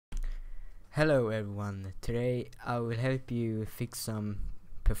Hello everyone, today I will help you fix some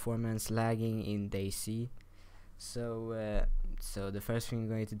performance lagging in DayZ. So the first thing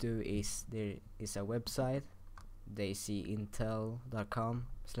we're going to do is there is a website, dayzintel.com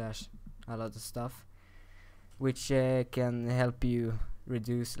slash a lot of stuff, which can help you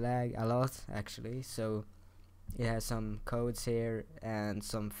reduce lag a lot actually. So it has some codes here and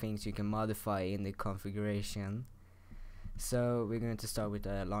some things you can modify in the configuration. So we're going to start with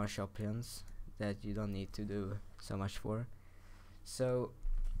the launch options that you don't need to do so much for. So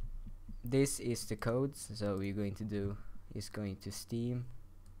this is the codes. So we're going to do is going to Steam,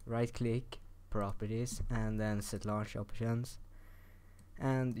 right click, properties, and then set launch options,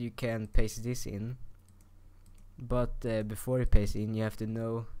 and you can paste this in. But before you paste in, you have to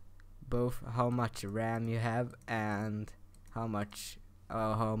know both how much RAM you have and how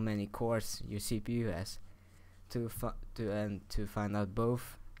many cores your CPU has. To find out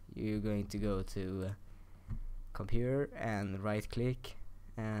both, you're going to go to computer and right click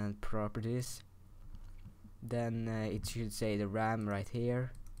and properties. Then it should say the RAM right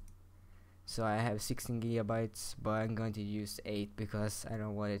here. So I have 16 gigabytes, but I'm going to use 8 because I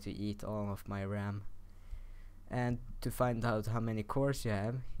don't want it to eat all of my RAM. And to find out how many cores you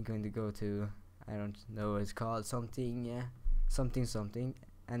have, you're going to go to, I don't know what it's called, something.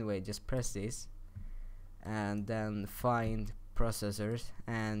 Anyway, just press this and then find processors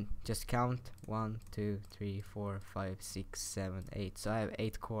and just count 1, 2, 3, 4, 5, 6, 7, 8. So I have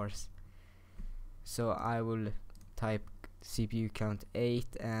 8 cores. So I will type CPU count 8,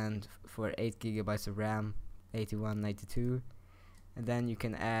 and for 8 gigabytes of RAM, 8192, and then you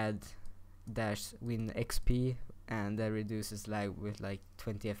can add -win XP, and that reduces lag with like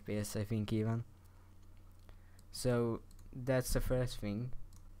 20 FPS, I think, even. So that's the first thing.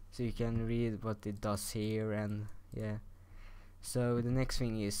 So you can read what it does here, and yeah. So the next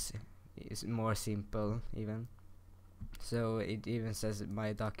thing is more simple even. So it even says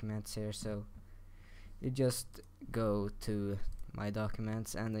my documents here. So you just go to my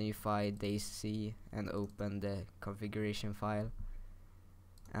documents and then you find DayZ and open the configuration file.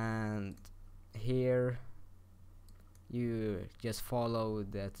 And here you just follow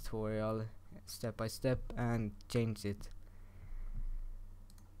the tutorial step by step and change it.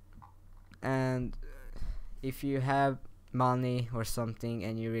 And if you have money or something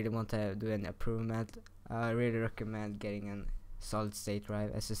and you really want to do an improvement, I really recommend getting a solid state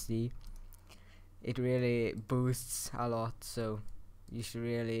drive SSD. It really boosts a lot, so you should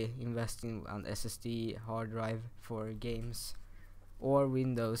really invest in an SSD hard drive for games. Or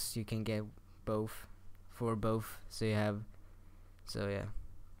Windows, you can get both for both, so you have. So yeah,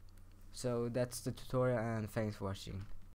 so that's the tutorial, and thanks for watching.